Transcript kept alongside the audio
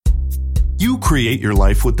You create your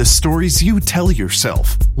life with the stories you tell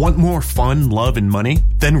yourself. Want more fun, love, and money?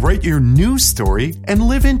 Then write your new story and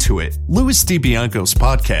live into it. Louis DiBianco's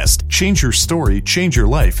podcast, Change Your Story, Change Your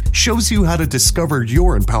Life, shows you how to discover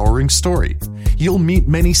your empowering story. You'll meet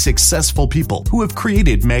many successful people who have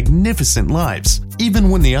created magnificent lives, even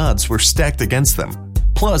when the odds were stacked against them.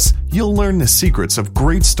 Plus, you'll learn the secrets of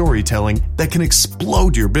great storytelling that can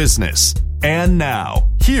explode your business. And now,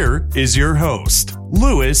 here is your host,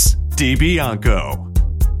 Louis DiBianco.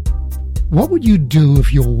 What would you do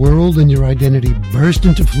if your world and your identity burst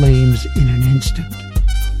into flames in an instant?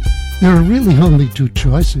 There are really only two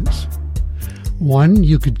choices. One,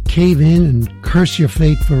 you could cave in and curse your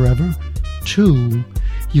fate forever. Two,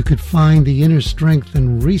 you could find the inner strength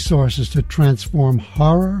and resources to transform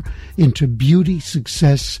horror into beauty,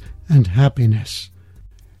 success, and happiness.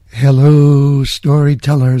 Hello,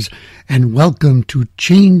 storytellers, and welcome to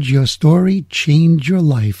Change Your Story, Change Your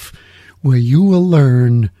Life, where you will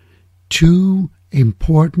learn two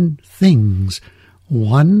important things.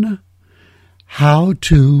 One, how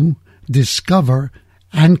to discover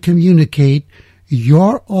and communicate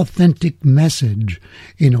your authentic message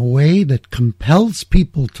in a way that compels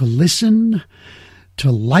people to listen,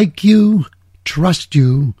 to like you, trust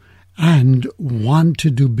you, and want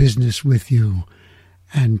to do business with you.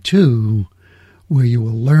 And two, where you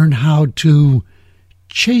will learn how to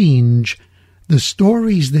change the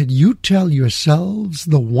stories that you tell yourselves,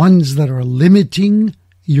 the ones that are limiting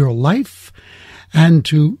your life, and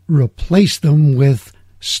to replace them with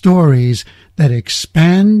stories that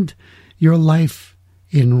expand your life,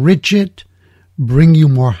 enrich it, bring you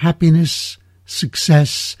more happiness,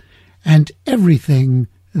 success, and everything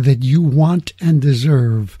that you want and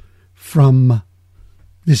deserve from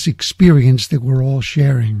this experience that we're all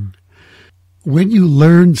sharing. When you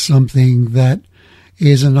learn something that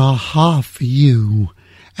is an aha for you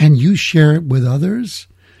and you share it with others,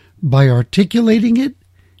 by articulating it,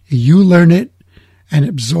 you learn it and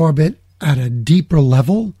absorb it at a deeper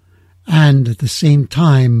level, and at the same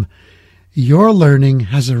time, your learning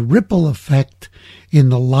has a ripple effect in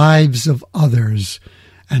the lives of others,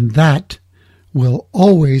 and that will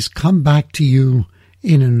always come back to you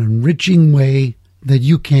in an enriching way that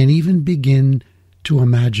you can't even begin to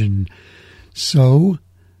imagine. So,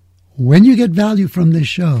 when you get value from this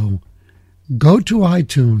show, go to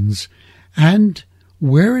iTunes, and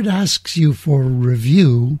where it asks you for a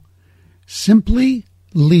review, simply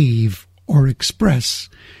leave or express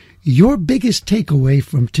your biggest takeaway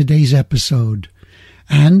from today's episode.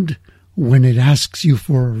 And when it asks you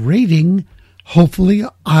for a rating, hopefully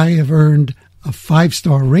I have earned a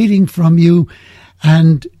 5-star rating from you,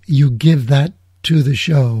 and you give that to the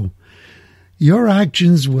show. Your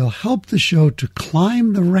actions will help the show to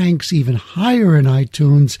climb the ranks even higher in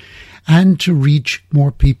iTunes and to reach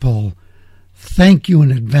more people. Thank you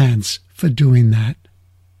in advance for doing that.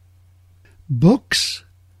 Books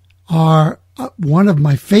are one of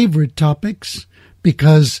my favorite topics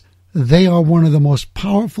because they are one of the most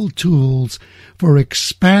powerful tools for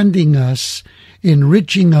expanding us,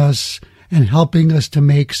 enriching us, and helping us to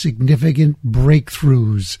make significant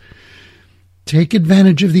breakthroughs. Take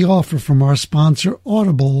advantage of the offer from our sponsor,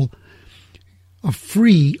 Audible, a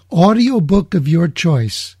free audiobook of your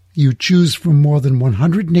choice. You choose from more than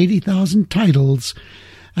 180,000 titles,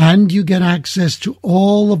 and you get access to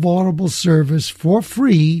all of Audible's service for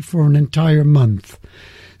free for an entire month.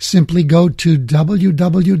 Simply go to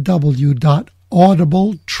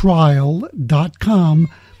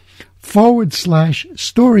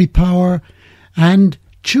www.audibletrial.com/storypower and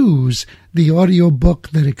choose the audiobook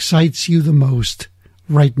that excites you the most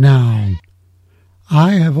right now.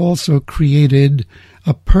 I have also created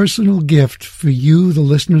a personal gift for you, the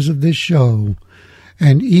listeners of this show,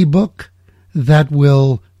 an ebook that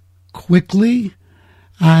will quickly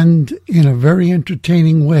and in a very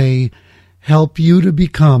entertaining way help you to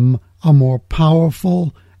become a more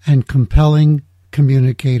powerful and compelling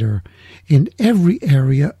communicator in every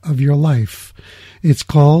area of your life. It's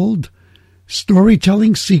called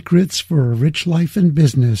Storytelling Secrets for a Rich Life and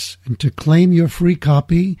Business. And to claim your free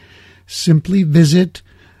copy, simply visit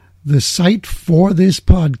the site for this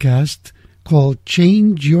podcast called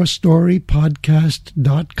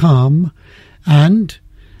changeyourstorypodcast.com, and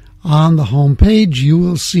on the home page you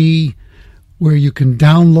will see where you can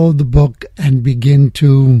download the book and begin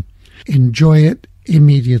to enjoy it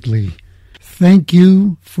immediately. Thank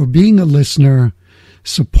you for being a listener,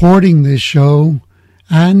 supporting this show,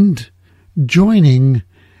 and joining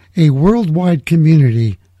a worldwide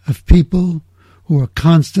community of people who are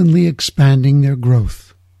constantly expanding their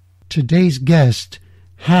growth. Today's guest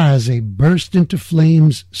has a burst into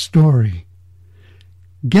flames story.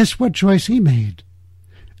 Guess what choice he made?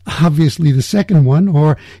 Obviously the second one,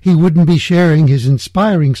 or he wouldn't be sharing his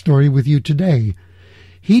inspiring story with you today.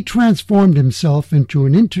 He transformed himself into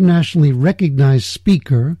an internationally recognized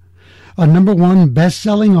speaker, a #1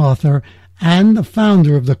 best-selling author, and the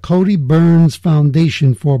founder of the Cody Burns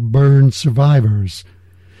Foundation for Burn Survivors.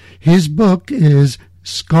 His book is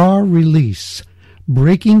Scar Release,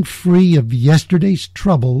 Breaking Free of Yesterday's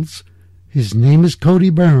Troubles. His name is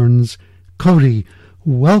Cody Burns. Cody,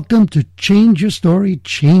 welcome to Change Your Story,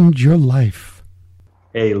 Change Your Life.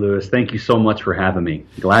 Hey, Lewis, thank you so much for having me.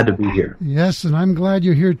 Glad to be here. Yes, and I'm glad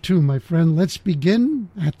you're here too, my friend. Let's begin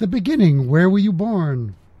at the beginning. Where were you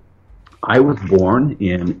born? I was born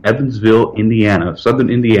in Evansville, Indiana, southern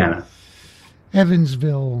Indiana.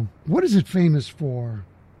 Evansville. What is it famous for?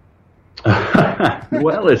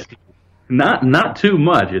 Well, it's not too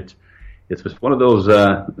much. It's just one of those,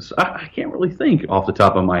 I can't really think off the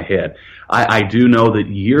top of my head. I do know that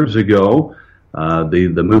years ago,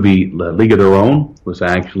 the movie League of Their Own was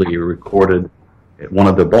actually recorded at one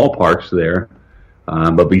of the ballparks there.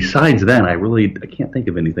 But besides that, I can't think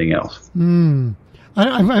of anything else.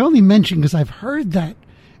 I only mention because I've heard that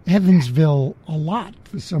Evansville a lot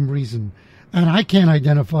for some reason, and I can't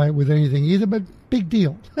identify it with anything either, but big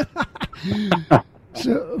deal.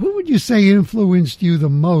 So who would you say influenced you the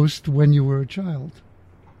most when you were a child?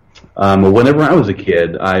 Whenever I was a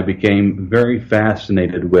kid, I became very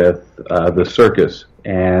fascinated with the circus,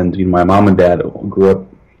 and my mom and dad grew up.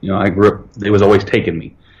 I grew up. They was always taking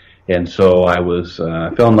me, and so I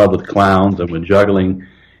fell in love with clowns and with juggling,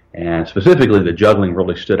 and specifically the juggling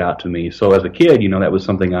really stood out to me. So as a kid, that was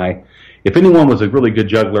something if anyone was a really good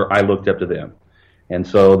juggler, I looked up to them, and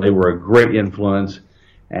so they were a great influence,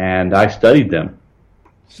 and I studied them.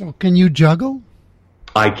 So can you juggle?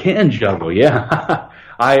 I can juggle, yeah.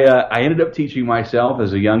 I ended up teaching myself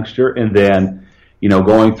as a youngster, and then,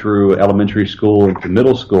 going through elementary school into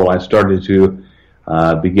middle school, I started to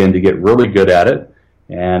begin to get really good at it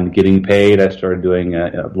and getting paid. I started doing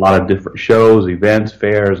a lot of different shows, events,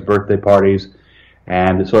 fairs, birthday parties,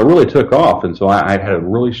 and so it really took off. And so I had a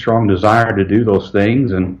really strong desire to do those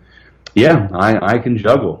things, and yeah, I can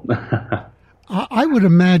juggle. I would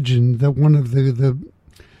imagine that one of the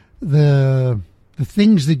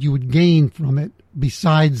things that you would gain from it,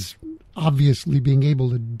 besides obviously being able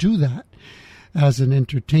to do that as an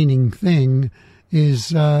entertaining thing,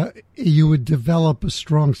 is you would develop a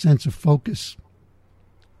strong sense of focus.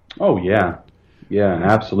 Oh, yeah. Yeah,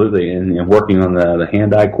 absolutely. And working on the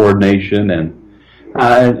hand-eye coordination and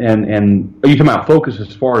are you talking about focus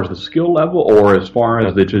as far as the skill level or as far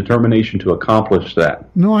as the determination to accomplish that?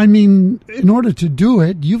 No, I mean, in order to do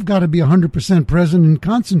it, you've got to be 100% present and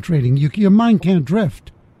concentrating. Your mind can't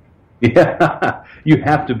drift. Yeah, you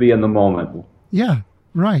have to be in the moment. Yeah,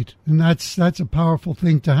 right. And that's a powerful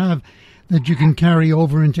thing to have that you can carry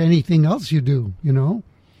over into anything else you do,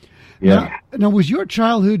 Yeah. Now, was your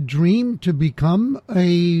childhood dream to become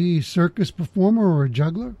a circus performer or a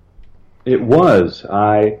juggler? It was.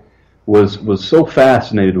 I was so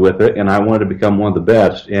fascinated with it, and I wanted to become one of the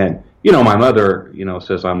best. And, my mother,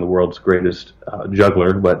 says I'm the world's greatest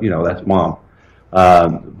juggler, but, that's Mom.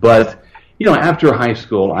 But, after high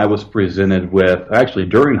school, I was presented with, actually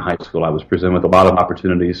during high school, I was presented with a lot of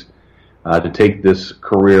opportunities to take this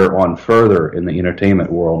career on further in the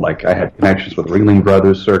entertainment world. Like I had connections with Ringling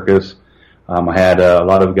Brothers Circus. I had a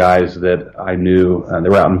lot of guys that I knew. They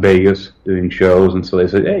were out in Vegas doing shows, and so they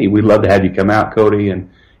said, "Hey, we'd love to have you come out, Cody, and you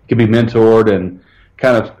can be mentored and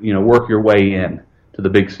kind of work your way in to the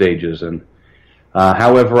big stages." And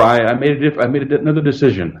however, I made another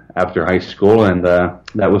decision after high school, and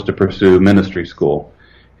that was to pursue ministry school,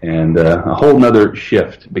 and a whole nother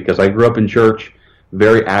shift because I grew up in church,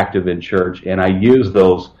 very active in church, and I used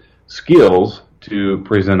those skills to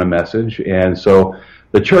present a message, and so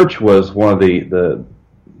the church was one of the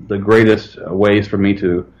greatest ways for me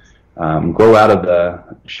to grow out of the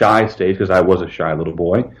shy stage because I was a shy little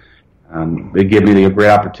boy. It gave me a great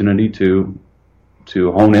opportunity to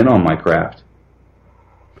hone in on my craft.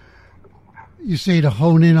 You say to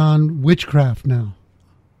hone in on witchcraft now?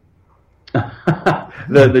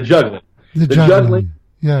 the juggling. The juggling.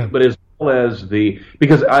 Yeah. But as well as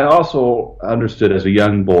because I also understood as a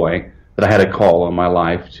young boy that I had a call on my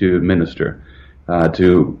life to minister.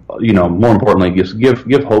 To more importantly, just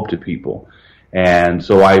give hope to people, and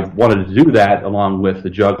so I wanted to do that along with the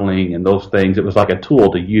juggling and those things. It was like a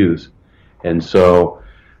tool to use, and so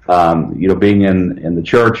being in the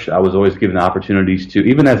church, I was always given opportunities to,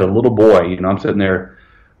 even as a little boy. I'm sitting there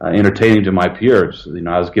entertaining to my peers.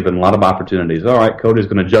 I was given a lot of opportunities. All right, Cody's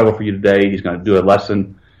going to juggle for you today. He's going to do a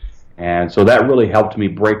lesson, and so that really helped me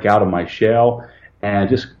break out of my shell and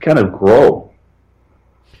just kind of grow.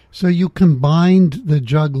 So you combined the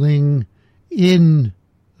juggling in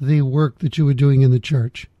the work that you were doing in the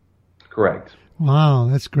church. Correct. Wow,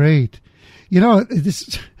 that's great.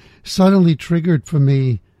 This suddenly triggered for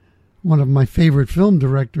me one of my favorite film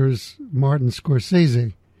directors, Martin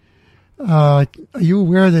Scorsese. Are you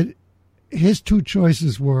aware that his two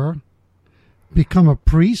choices were become a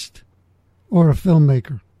priest or a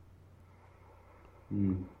filmmaker?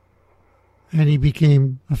 And he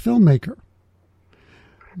became a filmmaker.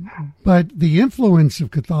 But the influence of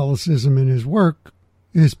Catholicism in his work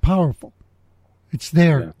is powerful. It's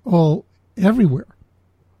there everywhere.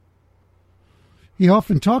 He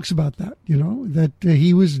often talks about that, that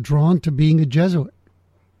he was drawn to being a Jesuit.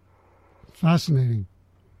 Fascinating.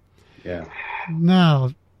 Yeah.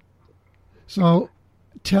 Now, so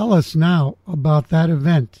tell us now about that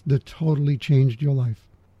event that totally changed your life.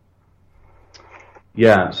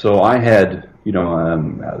 Yeah, so I had,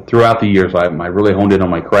 throughout the years, I really honed in on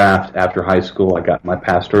my craft. After high school, I got my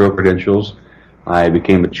pastoral credentials. I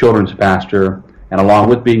became a children's pastor, and along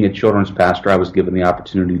with being a children's pastor, I was given the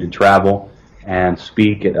opportunity to travel and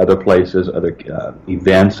speak at other places, other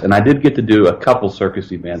events. And I did get to do a couple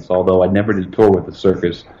circus events, although I never did tour with the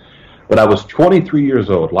circus. But I was 23 years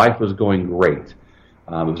old. Life was going great.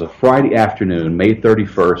 It was a Friday afternoon, May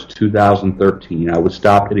 31st, 2013. I was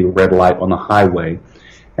stopped at a red light on the highway,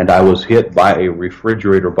 and I was hit by a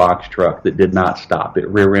refrigerator box truck that did not stop. It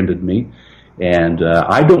rear-ended me, and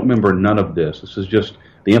I don't remember none of this. This is just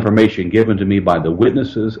the information given to me by the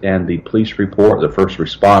witnesses and the police report, the first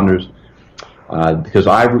responders, because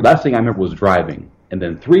last thing I remember was driving. And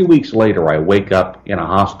then 3 weeks later, I wake up in a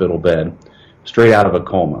hospital bed, straight out of a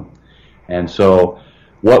coma. And so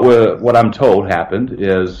what I'm told happened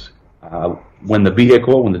is when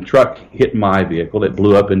the truck hit my vehicle, it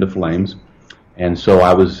blew up into flames. And so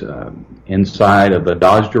I was inside of a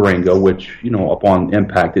Dodge Durango, which, upon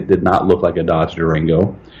impact, it did not look like a Dodge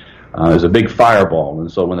Durango. It was a big fireball. And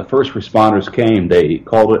so when the first responders came, they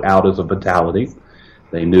called it out as a fatality.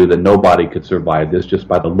 They knew that nobody could survive this just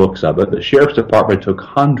by the looks of it. The Sheriff's Department took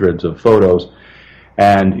hundreds of photos.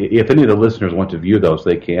 And if any of the listeners want to view those,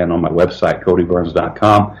 they can on my website,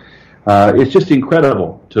 CodyBurns.com. It's just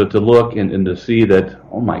incredible to look and to see that,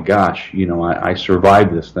 oh my gosh, I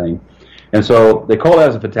survived this thing. And so they called it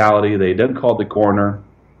as a fatality. They then called the coroner.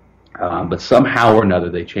 But somehow or another,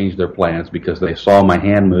 they changed their plans because they saw my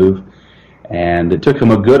hand move. And it took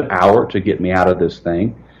them a good hour to get me out of this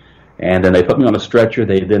thing. And then they put me on a stretcher.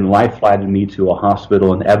 They then life-flighted me to a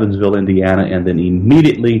hospital in Evansville, Indiana, and then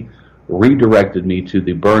immediately redirected me to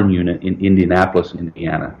the burn unit in Indianapolis,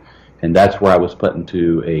 Indiana. And that's where I was put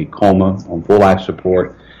into a coma on full life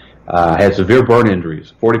support. I had severe burn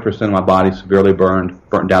injuries. 40% of my body severely burnt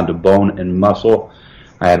down to bone and muscle.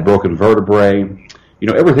 I had broken vertebrae.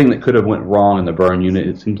 Everything that could have went wrong in the burn unit,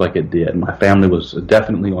 it seems like it did. My family was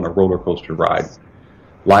definitely on a roller coaster ride.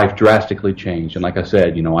 Life drastically changed. And like I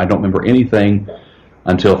said, I don't remember anything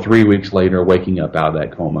until 3 weeks later waking up out of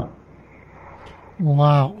that coma.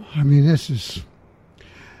 Wow. I mean, this is...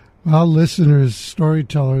 Well, listeners,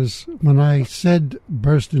 storytellers, when I said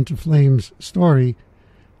burst into flames story,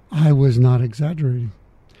 I was not exaggerating.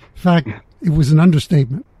 In fact, it was an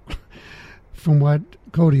understatement from what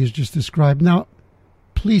Cody has just described. Now,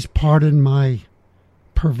 please pardon my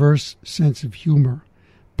perverse sense of humor,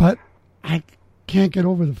 but I can't get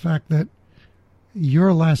over the fact that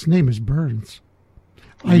your last name is Burns.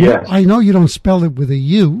 I know you don't spell it with a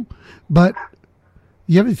U, but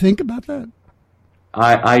you ever think about that?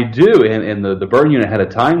 I do, and the burn unit had a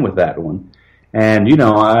time with that one. And, you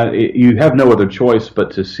have no other choice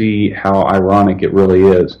but to see how ironic it really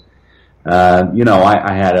is.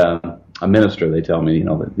 I had a minister, they tell me,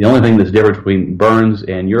 that the only thing that's different between Burns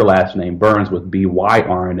and your last name, Burns with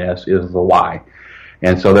B-Y-R-N-S, is the Y.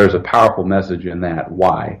 And so there's a powerful message in that,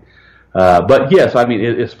 why. But yes, I mean,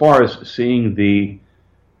 as far as seeing the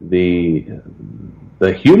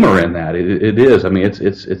humor in that, it is. I mean,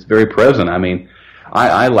 it's very present. I mean,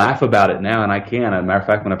 I laugh about it now, and I can. As a matter of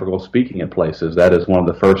fact, whenever I go speaking at places, that is one of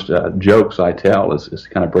the first jokes I tell is to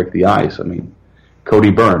kind of break the ice. I mean, Cody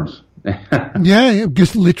Burns. Yeah,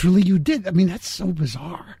 because literally you did. I mean, that's so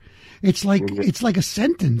bizarre. It's like a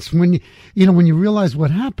sentence. When you realize what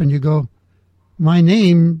happened, you go, my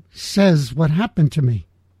name says what happened to me.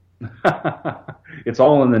 It's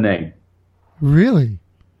all in the name. Really?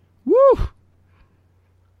 Woo!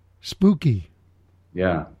 Spooky.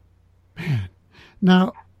 Yeah. Man.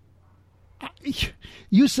 Now,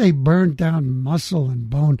 you say burned down muscle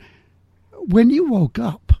and bone. When you woke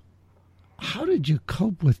up, how did you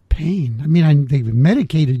cope with pain? I mean, they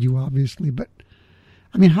medicated you, obviously, but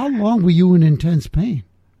I mean, how long were you in intense pain?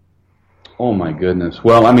 Oh my goodness.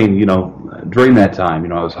 Well, I mean, during that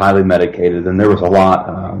time, I was highly medicated, and there was a lot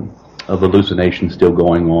of hallucinations still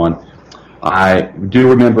going on. I do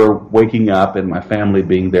remember waking up and my family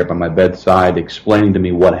being there by my bedside explaining to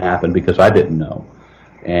me what happened because I didn't know.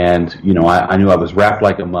 And, I knew I was wrapped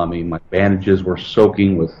like a mummy. My bandages were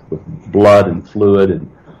soaking with blood and fluid,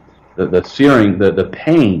 and the searing, the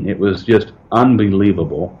pain, it was just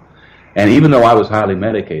unbelievable. And even though I was highly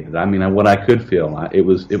medicated, I mean, what I could feel, it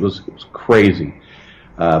was crazy.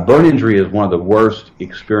 Burn injury is one of the worst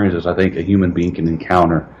experiences I think a human being can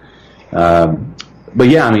encounter. But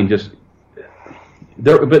yeah, I mean,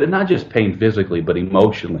 but not just pain physically, but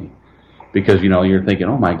emotionally. Because, you're thinking,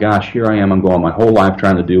 oh my gosh, here I am, I'm going my whole life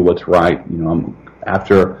trying to do what's right.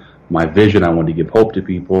 After my vision, I wanted to give hope to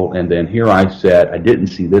people, and then here I sat, I didn't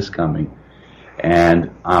see this coming, and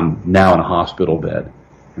I'm now in a hospital bed.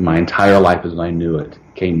 And my entire life as I knew it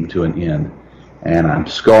came to an end. And I'm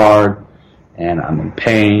scarred, and I'm in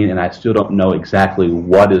pain, and I still don't know exactly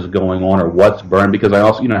what is going on or what's burned, because I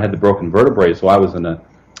also, I had the broken vertebrae, so I was in a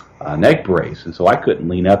neck brace, and so I couldn't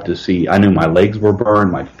lean up to see. I knew my legs were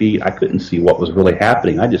burned, my feet. I couldn't see what was really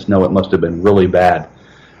happening. I just know it must have been really bad,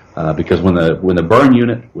 because when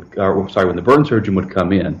the burn surgeon would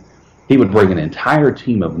come in, he would bring an entire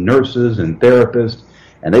team of nurses and therapists,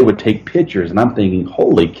 and they would take pictures. And I'm thinking,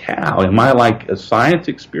 holy cow, am I like a science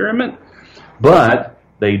experiment? But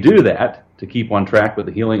they do that to keep on track with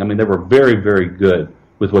the healing. I mean, they were very, very good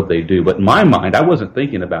with what they do. But in my mind, I wasn't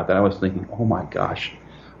thinking about that. I was thinking, oh my gosh,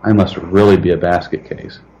 I must really be a basket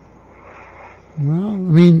case. Well, I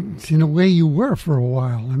mean, in a way you were for a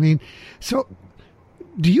while. I mean, so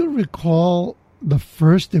do you recall the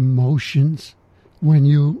first emotions when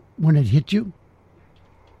it hit you?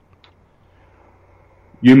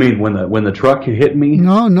 You mean when the truck hit me?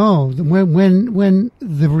 No. When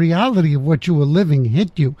the reality of what you were living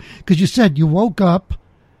hit you, because you said you woke up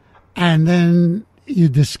and then you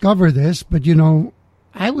discover this, but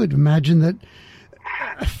I would imagine that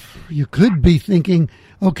you could be thinking,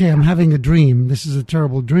 okay, I'm having a dream. This is a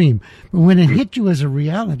terrible dream. But when it hit you as a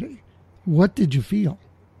reality, what did you feel?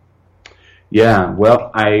 Yeah,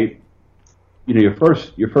 well, your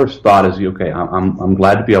first thought is, okay, I'm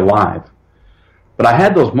glad to be alive. But I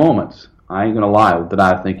had those moments, I ain't going to lie, that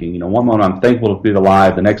I'm thinking, one moment I'm thankful to be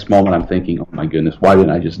alive, the next moment I'm thinking, oh my goodness, why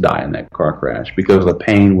didn't I just die in that car crash? Because the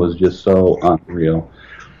pain was just so unreal.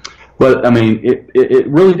 But, I mean, it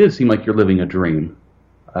really did seem like you're living a dream.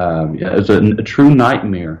 It was a true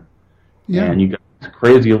nightmare. Yeah. And you got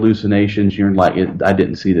crazy hallucinations. You're like, I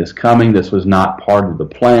didn't see this coming. This was not part of the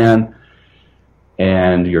plan.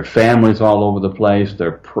 And your family's all over the place.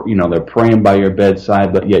 They're praying by your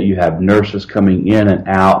bedside, but yet you have nurses coming in and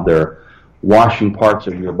out. They're washing parts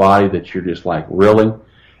of your body that you're just like, really?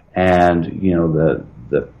 And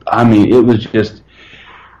it was just,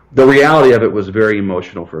 the reality of it was very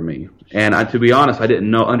emotional for me. And to be honest, I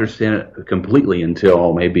didn't understand it completely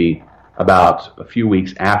until maybe about a few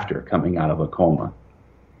weeks after coming out of a coma.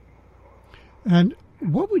 And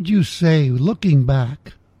what would you say, looking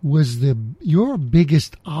back, was your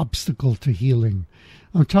biggest obstacle to healing?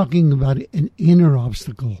 I'm talking about an inner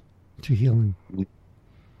obstacle to healing.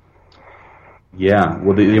 Yeah,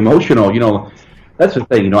 well, the emotional, that's the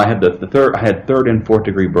thing. I had I had third and fourth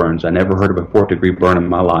degree burns. I never heard of a fourth degree burn in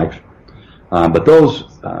my life, but those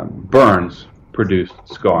burns produced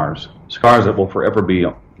scars that will forever be,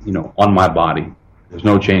 on my body. There's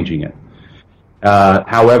no changing it.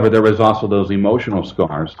 However, there was also those emotional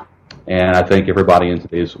scars. And I think everybody in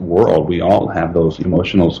today's world, we all have those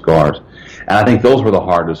emotional scars. And I think those were the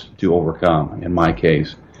hardest to overcome in my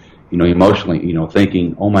case. Emotionally,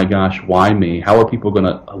 thinking, oh my gosh, why me? How are people going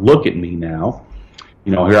to look at me now?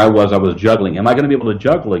 Here I was juggling. Am I going to be able to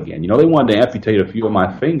juggle again? They wanted to amputate a few of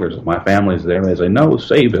my fingers. My family's there. They say, no,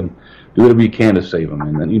 save him. Do whatever you can to save him.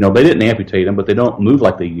 And then, they didn't amputate him, but they don't move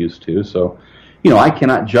like they used to. So, I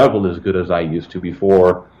cannot juggle as good as I used to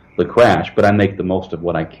before the crash, but I make the most of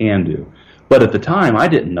what I can do. But at the time, I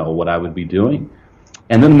didn't know what I would be doing.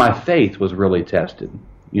 And then my faith was really tested,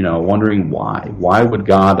 wondering why. Why would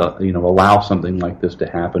God, allow something like this to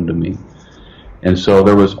happen to me? And so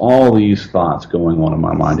there was all these thoughts going on in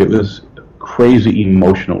my mind. It was a crazy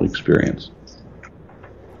emotional experience.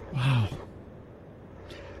 Wow.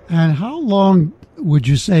 And how long would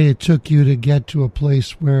you say it took you to get to a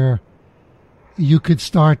place where you could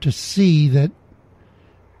start to see that,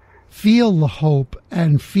 feel the hope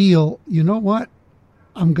and feel, what?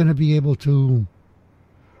 I'm going to be able to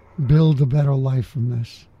build a better life from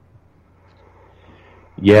this.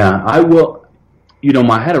 Yeah, I will.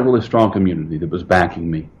 I had a really strong community that was backing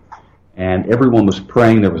me. and everyone was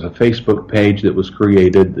praying. There was a Facebook page that was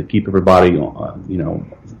created to keep everybody,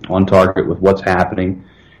 on target with what's happening.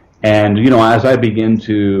 And, as I begin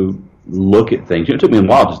to look at things, it took me a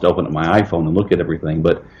while just to open up my iPhone and look at everything,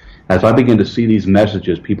 but as I began to see these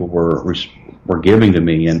messages people were giving to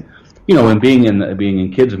me, and, and being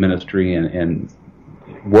in kids ministry and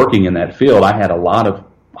working in that field, I had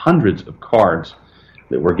hundreds of cards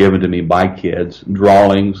that were given to me by kids,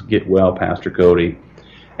 drawings, get well, Pastor Cody,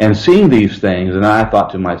 and seeing these things, and I thought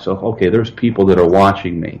to myself, okay, there's people that are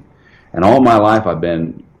watching me, and all my life I've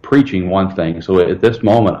been preaching one thing, so at this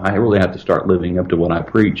moment I really have to start living up to what I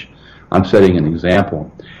preach. I'm setting an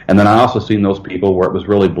example. And then I also seen those people where it was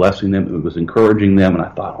really blessing them, it was encouraging them, and I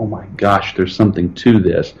thought, oh my gosh, there's something to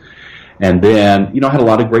this. And then, I had a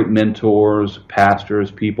lot of great mentors,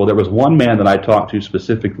 pastors, people. There was one man that I talked to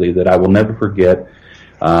specifically that I will never forget.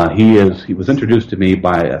 He was introduced to me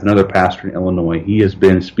by another pastor in Illinois. He has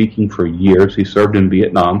been speaking for years. He served in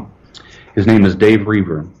Vietnam. His name is Dave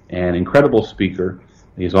Reaver, an incredible speaker.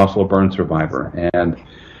 He's also a burn survivor. And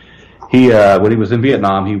he, when he was in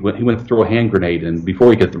Vietnam, he went through a hand grenade, and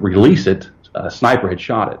before he could release it, a sniper had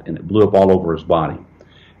shot it, and it blew up all over his body.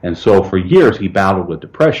 And so for years he battled with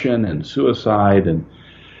depression and suicide, and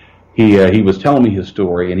he was telling me his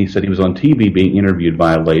story, and he said he was on TV being interviewed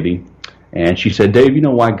by a lady, and she said, Dave, you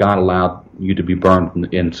know why God allowed you to be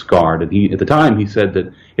burned and scarred? And at the time he said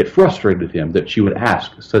that it frustrated him that she would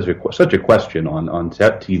ask such a question on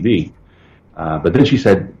TV. But then she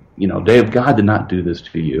said, Dave, God did not do this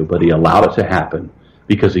to you, but he allowed it to happen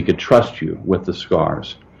because he could trust you with the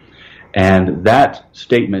scars. And that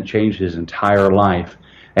statement changed his entire life.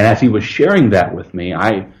 And as he was sharing that with me,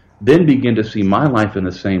 I then began to see my life in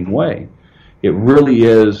the same way. It really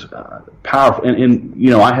is powerful. And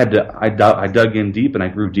I dug in deep, and I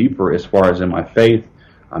grew deeper as far as in my faith.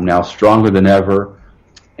 I'm now stronger than ever.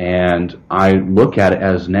 And I look at it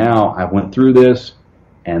as now I went through this,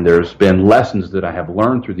 and there's been lessons that I have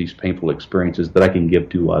learned through these painful experiences that I can give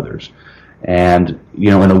to others. And,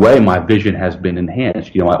 in a way, my vision has been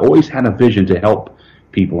enhanced. I always had a vision to help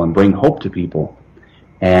people and bring hope to people.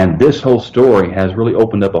 And this whole story has really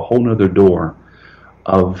opened up a whole nother door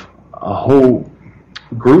of a whole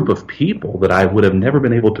group of people that I would have never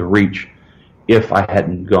been able to reach if I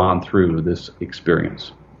hadn't gone through this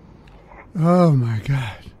experience. Oh, my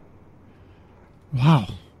God. Wow.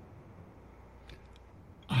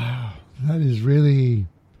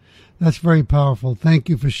 That's very powerful. Thank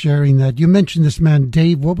you for sharing that. You mentioned this man,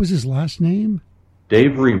 Dave. What was his last name?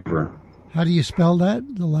 Dave Reaver. How do you spell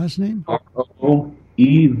that, the last name? Roever.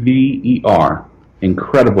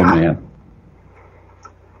 Incredible man.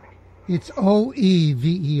 It's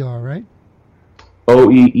Oever, right?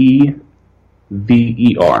 Oeever.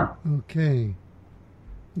 Okay.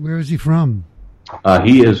 Where is he from?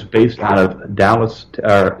 He is based out of Dallas,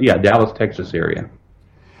 Texas area.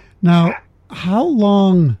 Now, how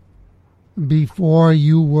long before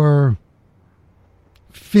you were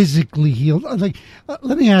physically healed?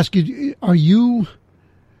 Let me ask you: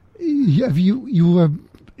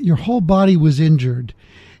 your whole body was injured?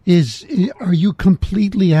 Are you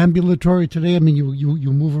completely ambulatory today? I mean,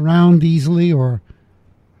 you move around easily, or?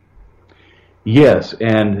 Yes,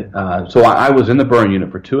 and so I was in the burn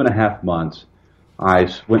unit for 2.5 months. I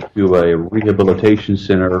went to a rehabilitation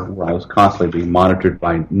center where I was constantly being monitored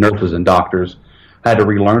by nurses and doctors. I had to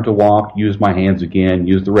relearn to walk, use my hands again,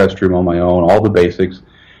 use the restroom on my own, all the basics.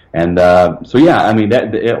 And I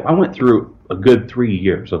went through a good 3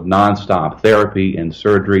 years of nonstop therapy and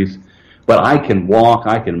surgeries. But I can walk,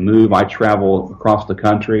 I can move, I travel across the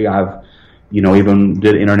country. I've, even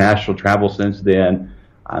did international travel since then.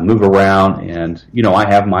 I move around, and, I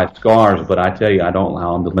have my scars, but I tell you, I don't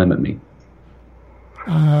allow them to limit me.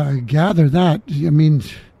 I gather that. I mean,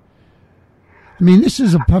 this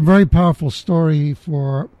is a very powerful story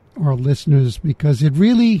for our listeners because it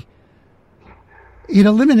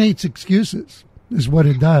eliminates excuses, is what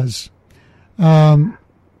it does.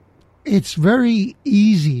 It's very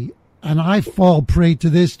easy, and I fall prey to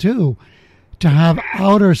this too, to have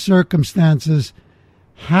outer circumstances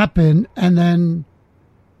happen and then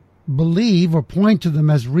believe or point to them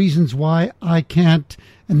as reasons why I can't,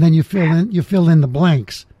 and then you fill in the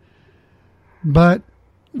blanks. But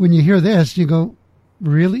when you hear this, you go,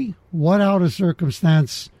 really? What outer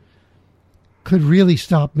circumstance could really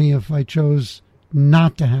stop me if I chose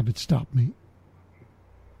not to have it stop me?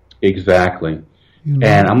 Exactly.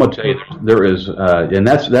 And I'm going to tell you, there is, and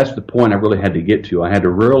that's the point I really had to get to. I had to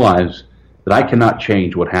realize that I cannot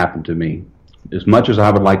change what happened to me. As much as I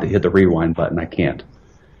would like to hit the rewind button, I can't.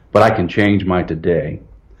 But I can change my today.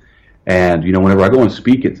 And, whenever I go and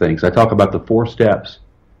speak at things, I talk about the 4 steps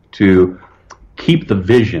to keep the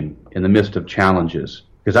vision in the midst of challenges,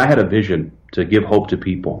 because I had a vision to give hope to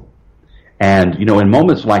people. And, in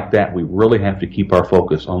moments like that, we really have to keep our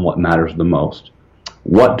focus on what matters the most.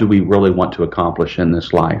 What do we really want to accomplish in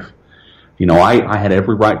this life? I had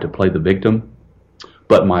every right to play the victim,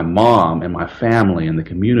 but my mom and my family and the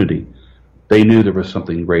community, they knew there was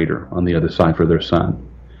something greater on the other side for their son.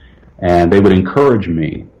 And they would encourage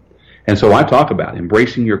me. And so I talk about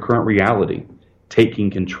embracing your current reality, taking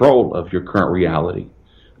control of your current reality,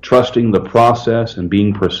 trusting the process and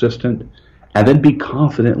being persistent, and then be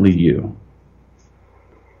confidently you.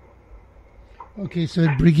 Okay, so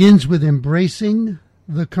it begins with embracing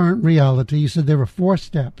the current reality. You said there were 4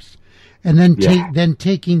 steps, and then then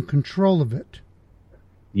taking control of it.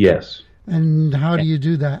 Yes. And how do you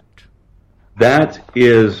do that? That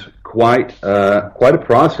is quite a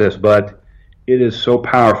process, but it is so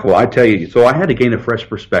powerful. I tell you, so I had to gain a fresh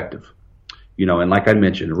perspective, and like I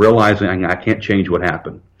mentioned, realizing I can't change what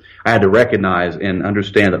happened. I had to recognize and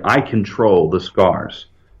understand that I control the scars,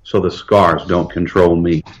 so the scars don't control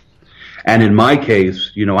me. And in my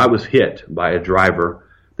case, I was hit by a driver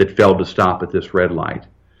that failed to stop at this red light.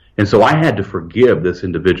 And so I had to forgive this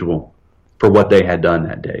individual for what they had done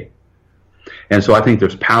that day. And so I think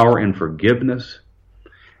there's power in forgiveness.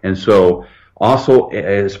 And so also,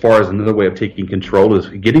 as far as another way of taking control, is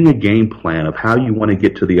getting a game plan of how you want to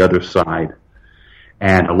get to the other side.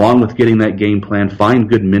 And along with getting that game plan, find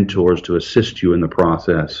good mentors to assist you in the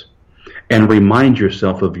process. And remind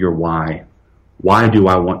yourself of your why. Why do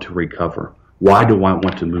I want to recover? Why do I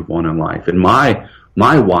want to move on in life? And my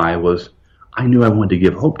why was, I knew I wanted to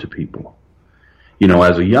give hope to people.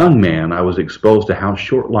 As a young man, I was exposed to how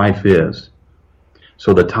short life is.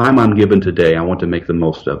 So the time I'm given today, I want to make the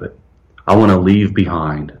most of it. I want to leave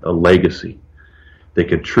behind a legacy that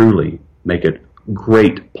could truly make a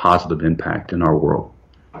great positive impact in our world.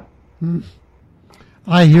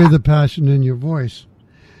 I hear the passion in your voice.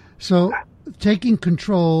 So taking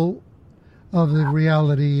control of the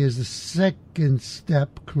reality is the second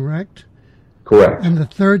step, correct? Correct. And the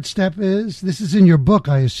third step is, this is in your book,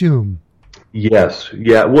 I assume. Yes.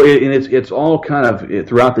 Yeah. Well, and it's all kind of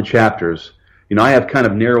throughout the chapters. I have kind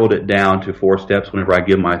of narrowed it down to 4 steps whenever I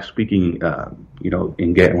give my speaking,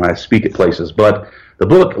 when I speak at places. But the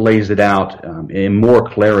book lays it out in more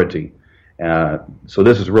clarity. So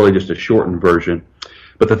this is really just a shortened version.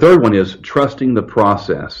 But the third one is trusting the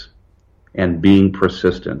process and being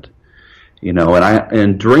persistent.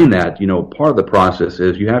 And during that, part of the process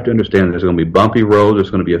is you have to understand there's going to be bumpy roads, there's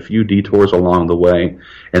going to be a few detours along the way,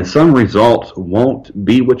 and some results won't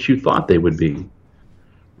be what you thought they would be.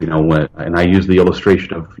 And I use the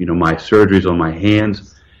illustration of, my surgeries on my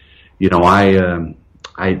hands.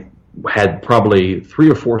 I had probably 3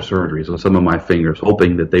 or 4 surgeries on some of my fingers,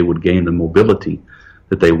 hoping that they would gain the mobility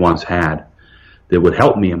that they once had that would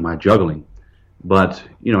help me in my juggling. But,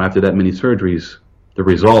 after that many surgeries, the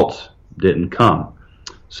results didn't come.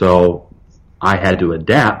 So I had to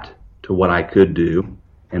adapt to what I could do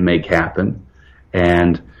and make happen.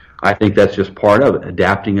 And I think that's just part of it,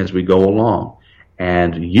 adapting as we go along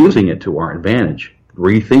and using it to our advantage,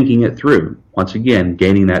 rethinking it through, once again,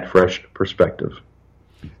 gaining that fresh perspective.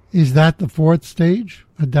 Is that the 4th stage,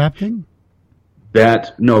 adapting?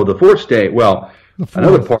 The 4th stage,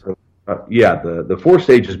 another part of the 4th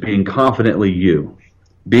stage is being confidently you,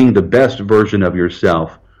 being the best version of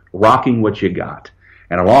yourself, rocking what you got.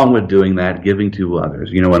 And along with doing that, giving to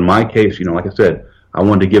others. In my case, like I said, I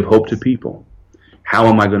wanted to give hope to people. How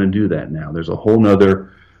am I going to do that now? There's a whole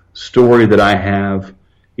nother story that I have,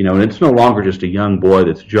 and it's no longer just a young boy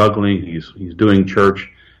that's juggling, he's doing church.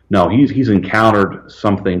 No, he's encountered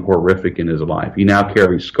something horrific in his life. He now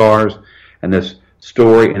carries scars and this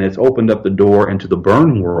story, and it's opened up the door into the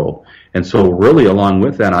burn world. And so really along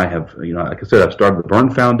with that, I have, like I said, I've started the Burn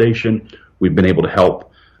Foundation. We've been able to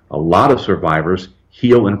help a lot of survivors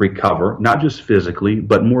heal and recover, not just physically,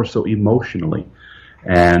 but more so emotionally.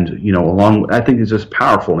 And, I think it's just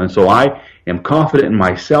powerful. And so I am confident in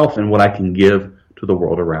myself and what I can give to the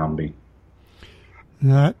world around me.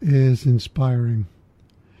 That is inspiring.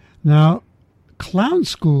 Now, clown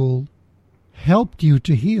school helped you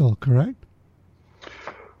to heal, correct?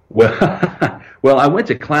 Well, I went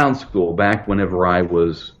to clown school back whenever I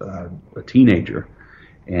was a teenager.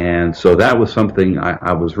 And so that was something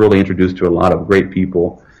I was really introduced to a lot of great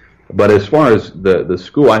people. But as far as the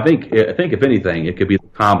school, I think if anything, it could be the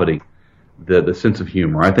comedy, the sense of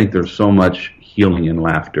humor. I think there's so much healing in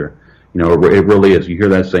laughter. It really is. You hear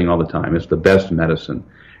that saying all the time. It's the best medicine.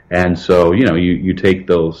 And so, you take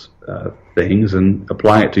those things and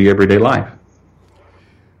apply it to your everyday life.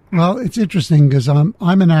 Well, it's interesting because I'm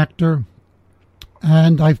an actor,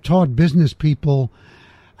 and I've taught business people,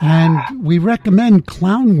 and we recommend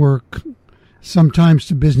clown work sometimes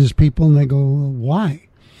to business people, and they go, why?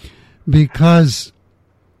 Because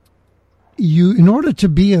in order to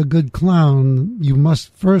be a good clown, you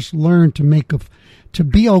must first learn to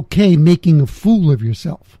be okay making a fool of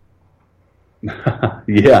yourself.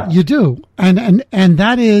 Yeah. You do. And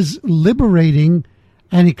that is liberating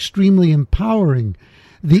and extremely empowering.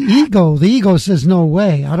 The ego says, no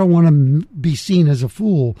way, I don't want to be seen as a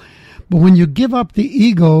fool. But when you give up the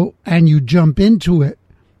ego and you jump into it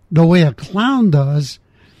the way a clown does,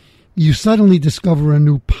 you suddenly discover a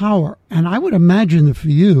new power. And I would imagine that for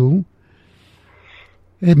you,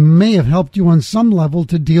 it may have helped you on some level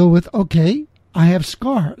to deal with, okay, I have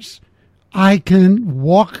scars. I can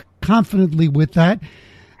walk confidently with that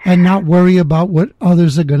and not worry about what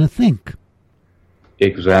others are going to think.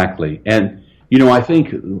 Exactly. And, I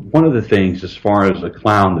think one of the things as far as a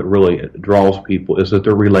clown that really draws people is that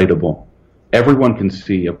they're relatable. Everyone can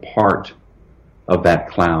see a part of that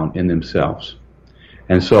clown in themselves.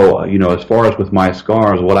 And so, as far as with my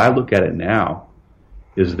scars, what I look at it now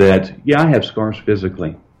is that, I have scars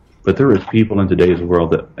physically, but there is people in today's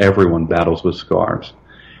world that everyone battles with scars.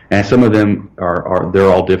 And some of them they're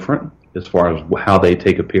all different as far as how they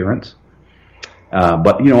take appearance.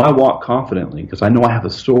 But I walk confidently because I know I have a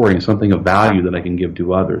story and something of value that I can give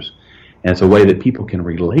to others. And it's a way that people can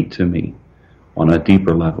relate to me on a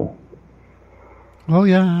deeper level. Oh,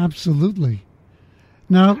 yeah, absolutely.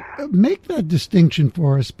 Now, make that distinction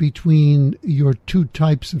for us between your two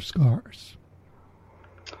types of scars.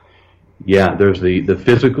 Yeah, there's the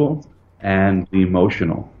physical and the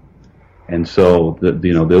emotional. And so,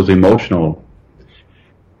 those emotional,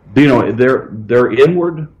 they're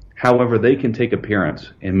inward. However, they can take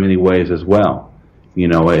appearance in many ways as well.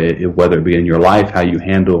 Whether it be in your life, how you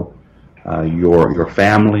handle your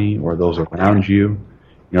family or those around you.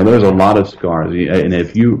 There's a lot of scars. And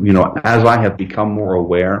if as I have become more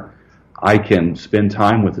aware, I can spend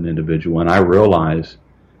time with an individual and I realize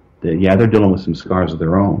that, they're dealing with some scars of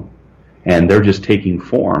their own. And they're just taking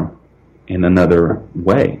form in another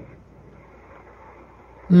way.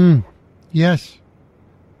 Yes,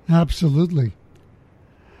 absolutely.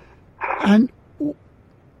 And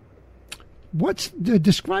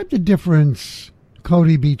describe the difference,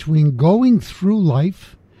 Cody, between going through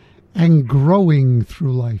life and growing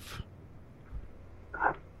through life?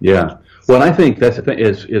 Yeah. Well, I think that's the thing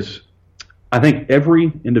I think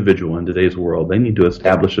every individual in today's world, they need to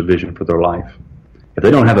establish a vision for their life. If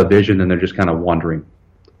they don't have a vision, then they're just kind of wandering.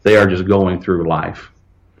 They are just going through life.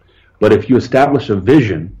 But if you establish a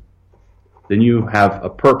vision, then you have a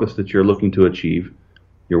purpose that you're looking to achieve.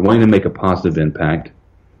 You're wanting to make a positive impact,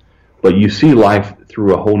 but you see life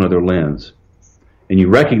through a whole nother lens. And you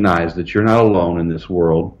recognize that you're not alone in this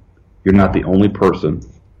world. You're not the only person.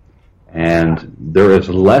 And there is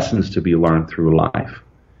lessons to be learned through life.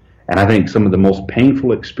 And I think some of the most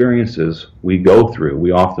painful experiences we go through,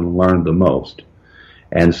 we often learn the most.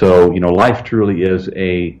 And so, life truly is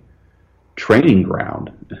a training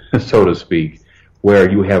ground, so to speak, where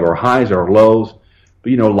you have our highs, our lows.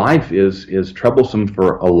 But, life is troublesome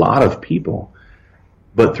for a lot of people.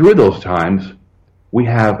 But through those times, we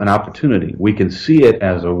have an opportunity. We can see it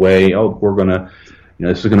as a way, we're going to,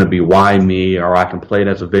 this is going to be why me, or I can play it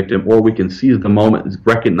as a victim, or we can seize the moment and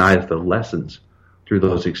recognize the lessons through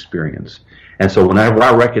those experiences. And so whenever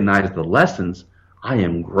I recognize the lessons, I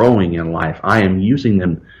am growing in life. I am using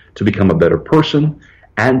them to become a better person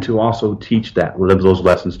and to also teach those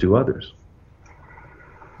lessons to others.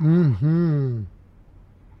 Mm-hmm.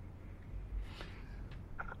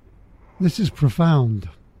 This is profound.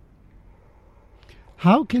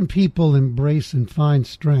 How can people embrace and find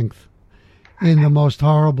strength in the most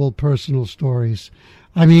horrible personal stories?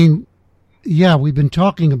 I mean, we've been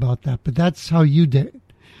talking about that, but that's how you did it.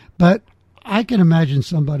 But I can imagine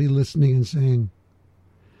somebody listening and saying,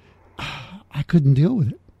 I couldn't deal with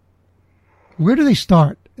it. Where do they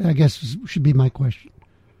start? I guess should be my question.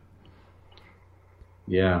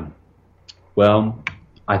 Yeah. Well,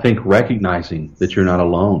 I think recognizing that you're not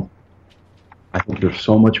alone. I think there's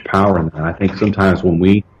so much power in that. I think sometimes when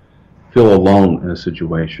we feel alone in a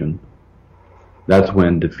situation, that's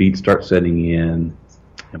when defeat starts setting in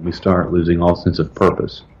and we start losing all sense of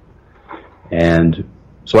purpose. And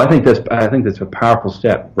so I think that's a powerful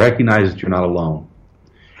step. Recognize that you're not alone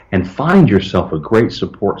and find yourself a great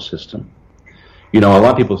support system. A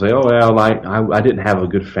lot of people say, I didn't have a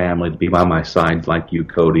good family to be by my side like you,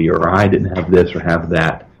 Cody, or I didn't have this or have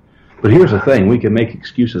that. But here's the thing, we can make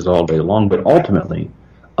excuses all day long, but ultimately,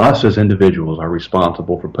 us as individuals are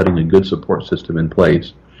responsible for putting a good support system in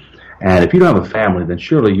place. And if you don't have a family, then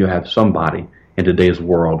surely you have somebody in today's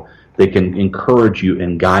world. They can encourage you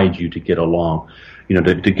and guide you to get along,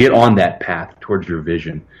 to get on that path towards your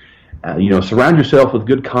vision. Surround yourself with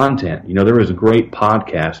good content. There is a great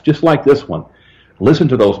podcast just like this one. Listen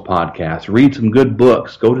to those podcasts, read some good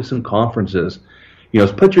books, go to some conferences.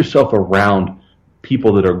 Put yourself around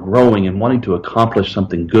people that are growing and wanting to accomplish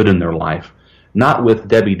something good in their life, not with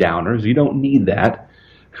Debbie Downers. You don't need that.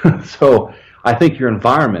 So I think your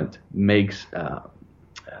environment makes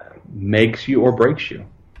you or breaks you.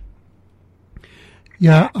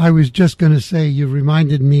 Yeah, I was just going to say, you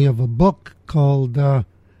reminded me of a book called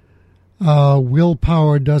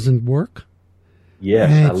Willpower Doesn't Work.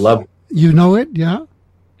 Yes, I love it. You know it, yeah?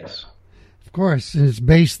 Yes. Of course, and it's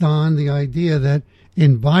based on the idea that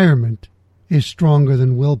environment is stronger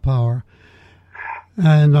than willpower.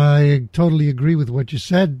 And I totally agree with what you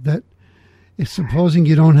said, that if supposing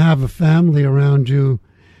you don't have a family around you,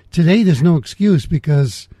 today there's no excuse,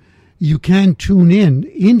 because you can tune in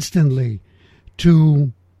instantly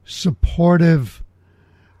to supportive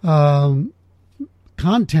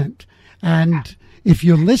content. And if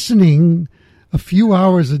you're listening a few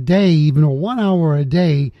hours a day, even 1 hour a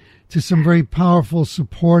day, to some very powerful,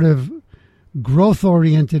 supportive,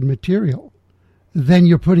 growth-oriented material, then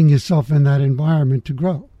you're putting yourself in that environment to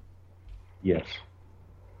grow. Yes.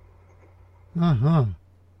 Uh-huh.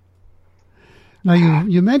 Now,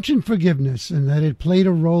 you mentioned forgiveness and that it played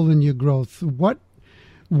a role in your growth. I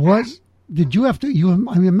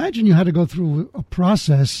imagine you had to go through a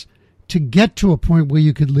process to get to a point where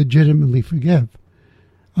you could legitimately forgive.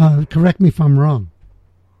 Correct me if I'm wrong.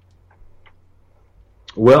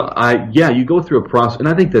 Well, you go through a process, and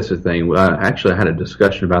I think that's the thing. Actually, I had a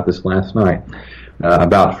discussion about this last night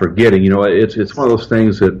about forgetting. It's one of those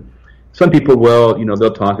things that some people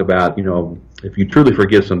they'll talk about. If you truly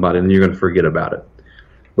forgive somebody, then you're going to forget about it.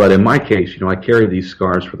 But in my case, I carry these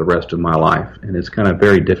scars for the rest of my life, and it's kind of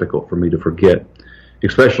very difficult for me to forget,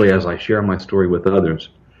 especially as I share my story with others.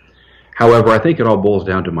 However, I think it all boils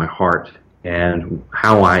down to my heart and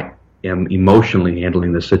how I am emotionally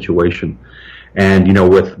handling this situation. And,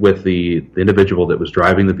 with the individual that was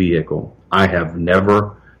driving the vehicle, I have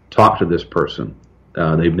never talked to this person.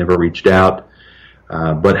 They've never reached out.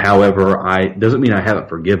 But however, doesn't mean I haven't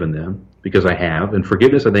forgiven them, because I have. And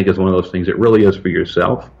forgiveness, I think, is one of those things that really is for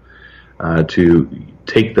yourself, to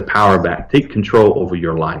take the power back, take control over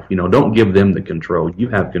your life. Don't give them the control. You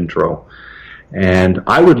have control. And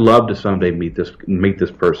I would love to someday meet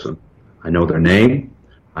this person. I know their name.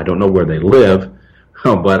 I don't know where they live.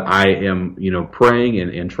 But I am, praying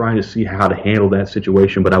and trying to see how to handle that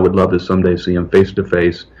situation. But I would love to someday see him face to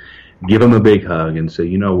face, give him a big hug, and say,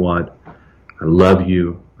 you know what, I love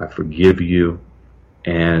you, I forgive you,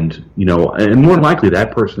 and and more likely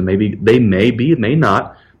that person may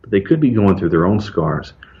not, but they could be going through their own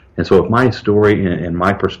scars. And so if my story and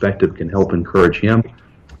my perspective can help encourage him,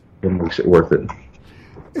 it makes it worth it.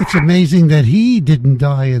 It's amazing that he didn't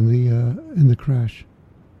die in the crash.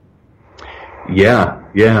 Yeah.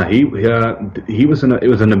 He was it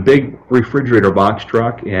was in a big refrigerator box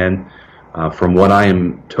truck, and from what I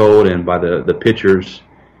am told and by the pictures,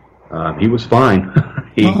 he was fine.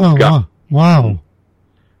 Wow.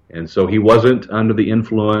 And so he wasn't under the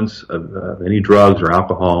influence of any drugs or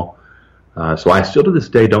alcohol. So I still to this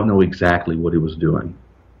day don't know exactly what he was doing.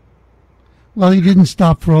 Well, he didn't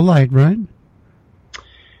stop for a light, right?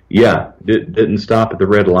 Yeah, didn't stop at the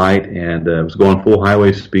red light, and was going full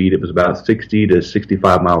highway speed. It was about 60 to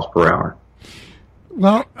 65 miles per hour.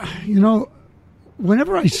 Well,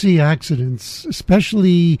 whenever I see accidents,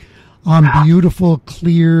 especially on beautiful,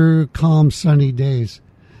 clear, calm, sunny days,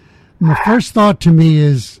 the first thought to me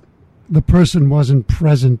is the person wasn't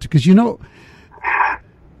present. Because,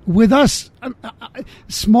 with us,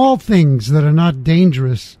 small things that are not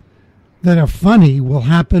dangerous, that are funny, will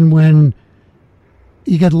happen when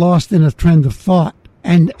you get lost in a trend of thought,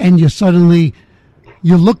 and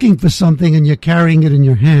you're looking for something and you're carrying it in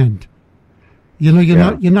your hand.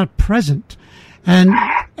 You're not present, and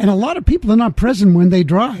a lot of people are not present when they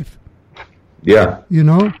drive. Yeah.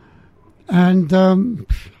 And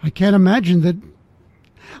I can't imagine that.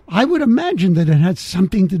 I would imagine that it had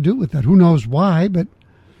something to do with that. Who knows why? But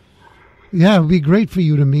yeah, it would be great for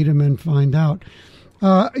you to meet him and find out.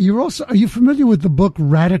 Are you familiar with the book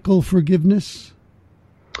Radical Forgiveness?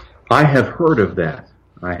 I have heard of that.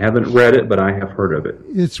 I haven't read it, but I have heard of it.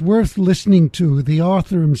 It's worth listening to. The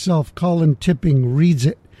author himself, Colin Tipping, reads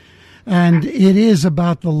it. And it is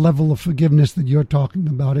about the level of forgiveness that you're talking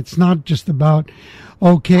about. It's not just about,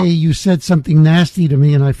 okay, you said something nasty to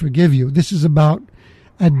me and I forgive you. This is about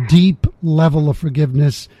a deep level of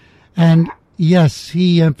forgiveness. And yes,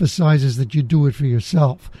 he emphasizes that you do it for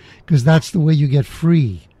yourself, because that's the way you get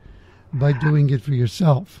free, by doing it for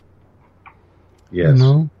yourself. Yes. You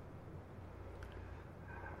know?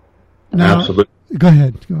 Now, absolutely. Go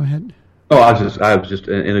ahead. Oh, I was just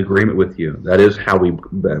in agreement with you. That is how we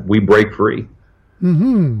break free.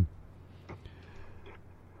 Mm-hmm.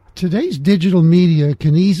 Today's digital media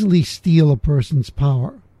can easily steal a person's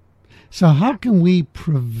power. So how can we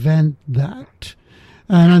prevent that?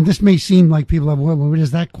 And this may seem like people have, well, where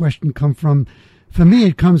does that question come from? For me,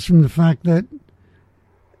 it comes from the fact that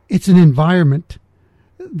it's an environment.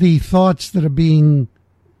 The thoughts that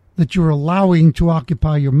you're allowing to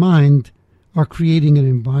occupy your mind are creating an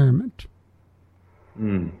environment.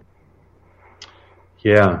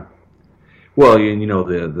 Yeah. Well, you know,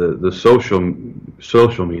 the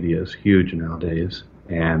social media is huge nowadays,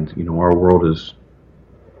 and you know, our world is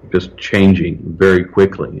just changing very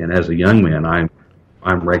quickly. And as a young man, I'm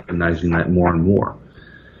recognizing that more and more.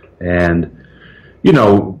 And you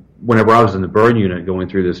know, whenever I was in the burn unit going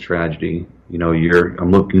through this tragedy, you know,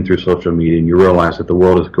 I'm looking through social media, and you realize that the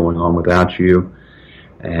world is going on without you.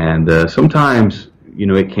 And sometimes, you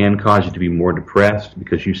know, it can cause you to be more depressed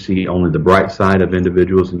because you see only the bright side of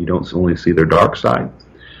individuals and you don't only see their dark side.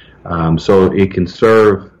 So it can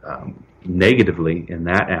serve negatively in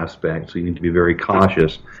that aspect. So you need to be very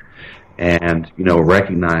cautious and, you know,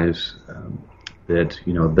 recognize that,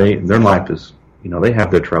 you know, their life is, you know, they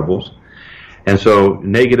have their troubles. And so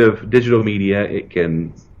negative digital media, it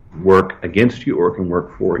can work against you or it can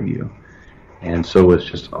work for you. And so it's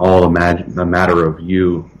just all a matter of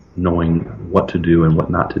you knowing what to do and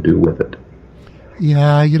what not to do with it.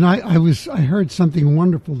 Yeah, you know, I heard something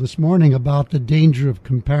wonderful this morning about the danger of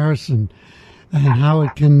comparison and how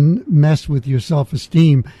it can mess with your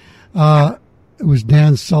self-esteem. It was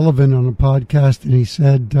Dan Sullivan on a podcast, and he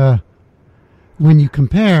said, when you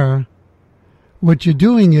compare, what you're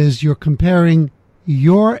doing is you're comparing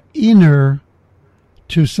your inner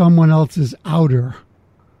to someone else's outer.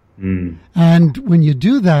 And when you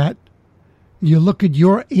do that, you look at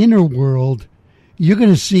your inner world, you're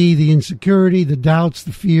going to see the insecurity, the doubts,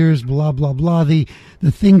 the fears, blah, blah, blah, the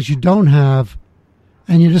things you don't have,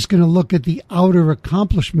 and you're just going to look at the outer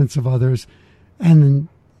accomplishments of others, and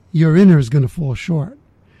your inner is going to fall short.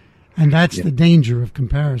 And that's the danger of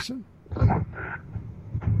comparison. And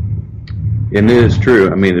it is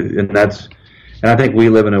true. I mean, and I think we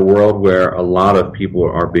live in a world where a lot of people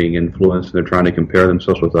are being influenced, and they're trying to compare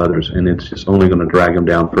themselves with others, and it's just only going to drag them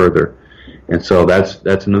down further. And so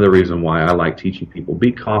that's another reason why I like teaching people.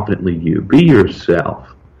 Be confidently you. Be yourself.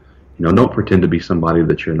 You know, don't pretend to be somebody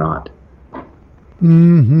that you're not.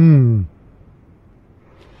 Mm-hmm.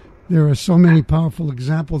 There are so many powerful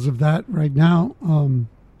examples of that right now in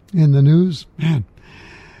the news. Man,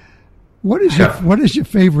 what is your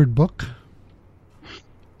favorite book?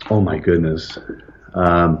 Oh my goodness.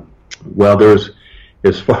 Well, there's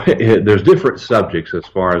different subjects as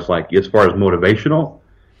far as motivational.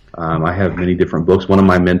 I have many different books. One of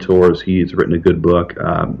my mentors, he's written a good book,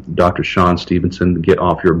 Dr. Sean Stevenson, Get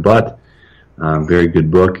Off Your Butt. Very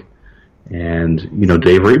good book. And, you know,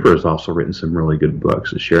 Dave Reaver has also written some really good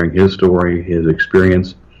books, sharing his story, his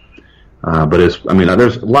experience. But there's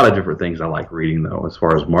a lot of different things I like reading, though, as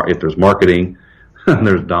far as if there's marketing.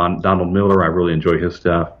 There's Donald Miller. I really enjoy his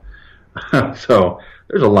stuff. So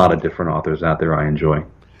there's a lot of different authors out there I enjoy.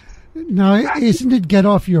 Now, isn't it Get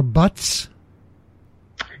Off Your Butts?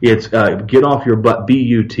 It's Get Off Your Butt,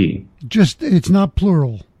 B-U-T. Just, it's not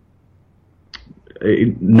plural.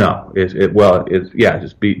 No, it's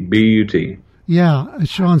just B-U-T. Yeah,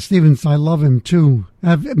 Sean Stevens, I love him too.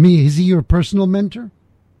 Is he your personal mentor?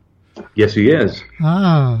 Yes, he is.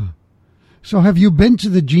 Ah. So have you been to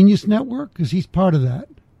the Genius Network? Because he's part of that.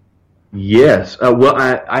 Yes. Well,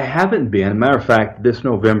 I haven't been. Matter of fact, this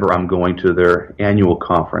November I'm going to their annual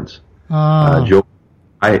conference. Joe,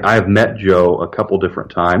 I have met Joe a couple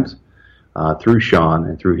different times through Sean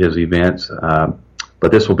and through his events,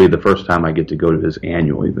 but this will be the first time I get to go to his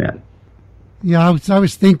annual event. Yeah, I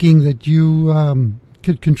was thinking that you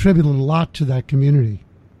could contribute a lot to that community.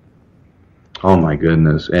 Oh my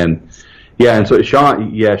goodness, and so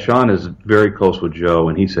Sean is very close with Joe,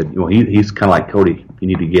 and he said, he's kind of like Cody. You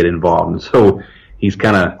need to get involved, and so he's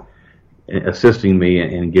kind of assisting me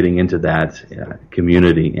in getting into that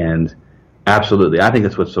community. And absolutely, I think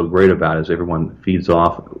that's what's so great about it, is everyone feeds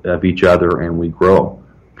off of each other, and we grow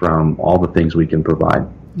from all the things we can provide.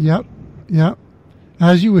 Yep.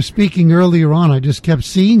 As you were speaking earlier on, I just kept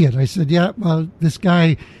seeing it. I said, well, this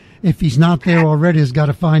guy, if he's not there already, has got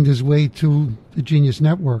to find his way to the Genius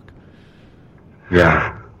Network.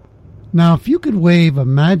 Yeah. Now, if you could wave a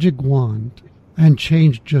magic wand and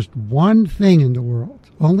change just one thing in the world,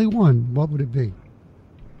 only one, what would it be?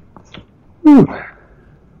 Whew.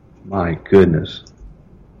 My goodness.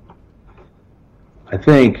 I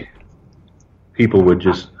think people would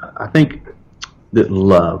I think that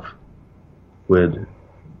love would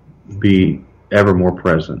be ever more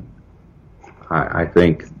present. I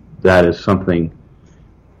think that is something,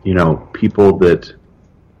 people that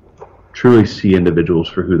truly see individuals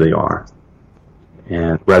for who they are,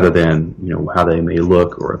 and rather than, how they may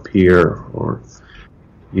look or appear or,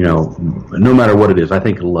 no matter what it is, I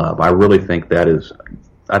think love. I really think that's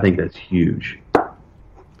huge.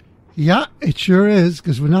 Yeah, it sure is,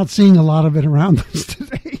 because we're not seeing a lot of it around us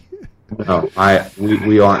today. No,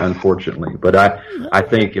 we are, unfortunately. But I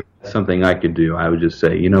think if that's something I could do, I would just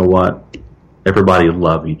say, you know what? Everybody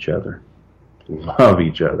love each other. Love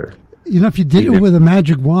each other. If you did it with a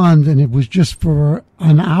magic wand and it was just for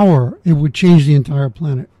an hour, it would change the entire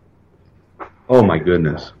planet. Oh, my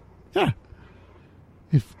goodness. Yeah.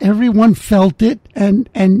 If everyone felt it and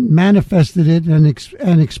manifested it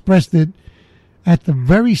and expressed it at the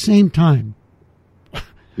very same time.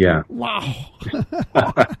 Yeah. Wow.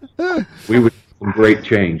 We would see some great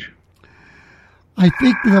change. I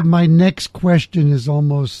think that my next question is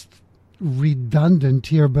almost redundant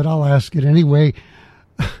here, but I'll ask it anyway.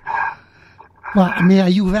 Well,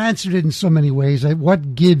 you've answered it in so many ways.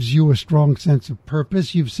 What gives you a strong sense of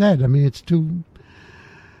purpose? You've said, it's to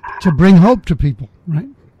bring hope to people, right?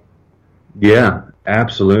 Yeah,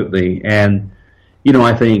 absolutely. And,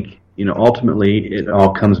 I think, ultimately it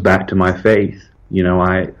all comes back to my faith.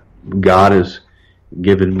 God has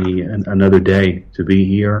given me another day to be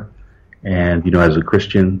here. And, as a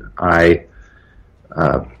Christian, I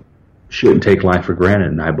shouldn't take life for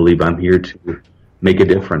granted. And I believe I'm here to make a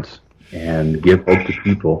difference and give hope to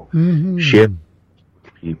people, share with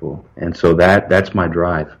people. And so that's my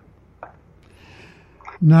drive.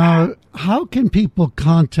 Now, how can people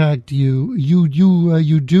contact you? You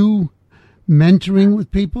do mentoring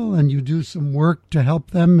with people, and you do some work to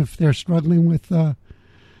help them if they're struggling with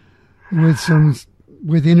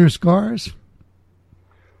inner scars.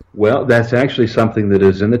 Well, that's actually something that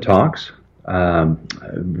is in the talks.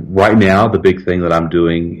 Right now, the big thing that I'm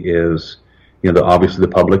doing is, obviously the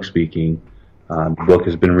public speaking. The book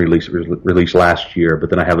has been released last year,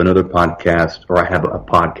 but then I have another podcast, or I have a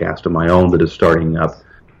podcast of my own that is starting up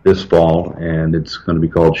this fall, and it's going to be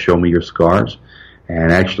called Show Me Your Scars.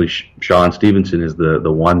 And actually, Sean Stevenson is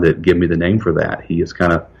the one that gave me the name for that. He is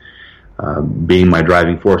kind of being my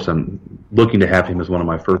driving force. I'm looking to have him as one of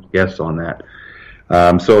my first guests on that.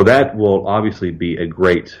 So that will obviously be a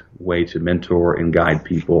great way to mentor and guide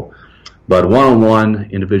people. But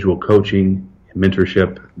one-on-one individual coaching,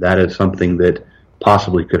 mentorship, that is something that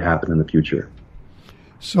possibly could happen in the future.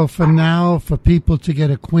 So for now, for people to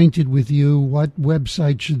get acquainted with you, what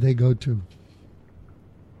website should they go to?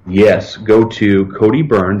 Yes, go to Cody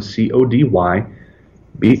Burns, CODYB.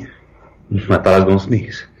 I thought I was going to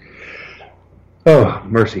sneeze. Oh,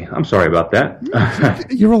 mercy. I'm sorry about that.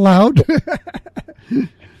 You're allowed.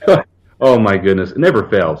 Oh, my goodness. It never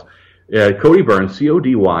fails. Cody Burns,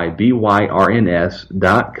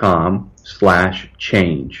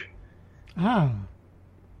 CODYBYRNS.com/change. Ah.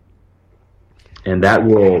 And that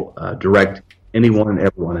will direct anyone and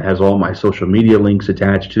everyone. It has all my social media links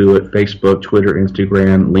attached to it: Facebook, Twitter,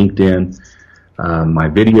 Instagram, LinkedIn, my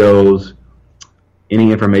videos,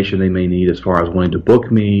 any information they may need as far as wanting to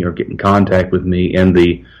book me or get in contact with me. And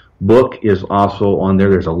the book is also on there.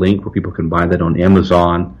 There's a link where people can buy that on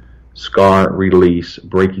Amazon. Scar Release,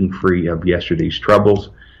 Breaking Free of Yesterday's Troubles.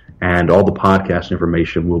 And all the podcast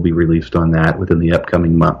information will be released on that within the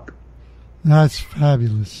upcoming month. That's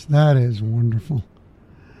fabulous. That is wonderful.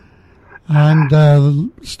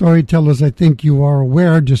 And storytellers, I think you are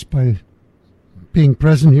aware just by being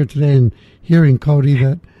present here today and hearing Cody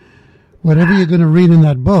that whatever you're going to read in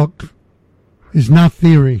that book is not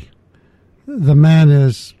theory. The man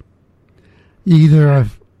is either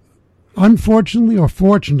unfortunately or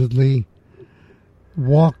fortunately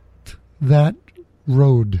walked that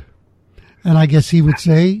road. And I guess he would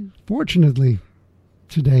say, fortunately,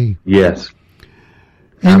 today. Yes.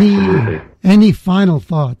 Absolutely. Any final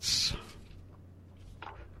thoughts?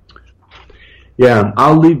 Yeah,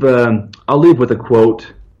 I'll leave with a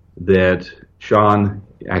quote that Sean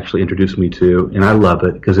actually introduced me to, and I love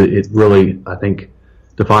it because it really, I think,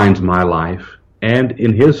 defines my life and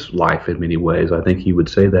in his life in many ways. I think he would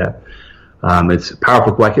say that. It's a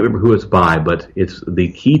powerful quote. I can't remember who it's by, but it's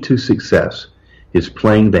the key to success is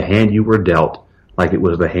playing the hand you were dealt like it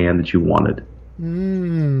was the hand that you wanted.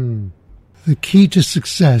 The key to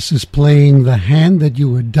success is playing the hand that you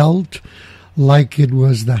were dealt like it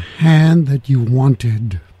was the hand that you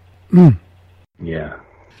wanted. Yeah.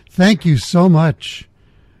 Thank you so much.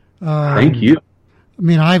 Thank you. I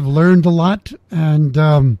mean, I've learned a lot,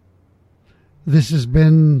 and this has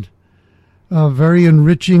been a very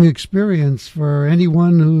enriching experience for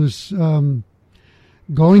anyone who's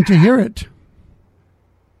going to hear it.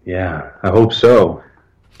 Yeah, I hope so.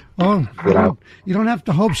 Oh, you don't have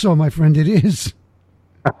to hope so, my friend. It is.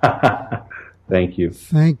 Thank you.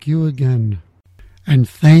 Thank you again. And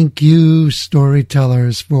thank you,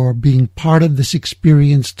 storytellers, for being part of this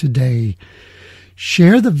experience today.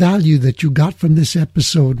 Share the value that you got from this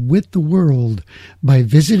episode with the world by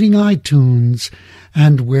visiting iTunes,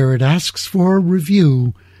 and where it asks for a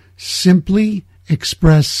review, simply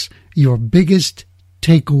express your biggest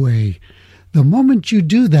takeaway. The moment you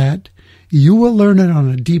do that, you will learn it on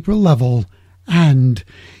a deeper level, and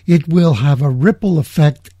it will have a ripple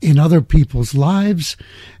effect in other people's lives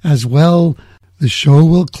as well. The show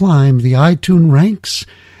will climb the iTunes ranks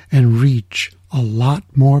and reach a lot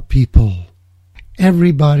more people.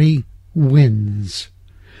 Everybody wins.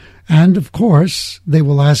 And of course, they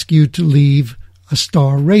will ask you to leave a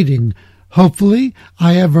star rating. Hopefully,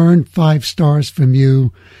 I have earned 5 stars from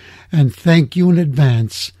you, and thank you in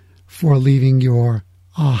advance for leaving your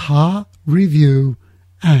aha review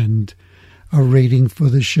and a rating for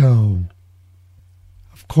the show.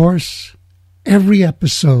 Of course, every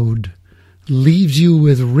episode leaves you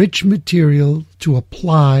with rich material to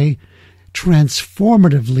apply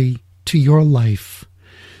transformatively to your life.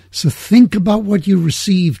 So think about what you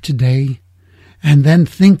received today, and then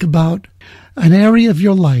think about an area of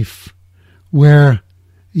your life where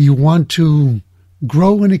you want to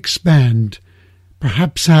grow and expand,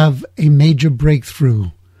 perhaps have a major breakthrough.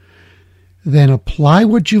 Then apply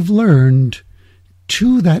what you've learned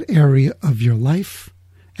to that area of your life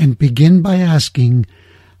and begin by asking,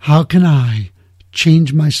 how can I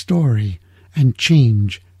change my story and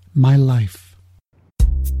change my life?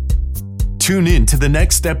 Tune in to the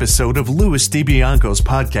next episode of Louis DiBianco's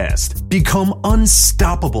podcast. Become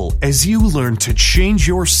unstoppable as you learn to change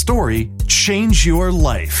your story, change your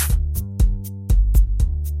life.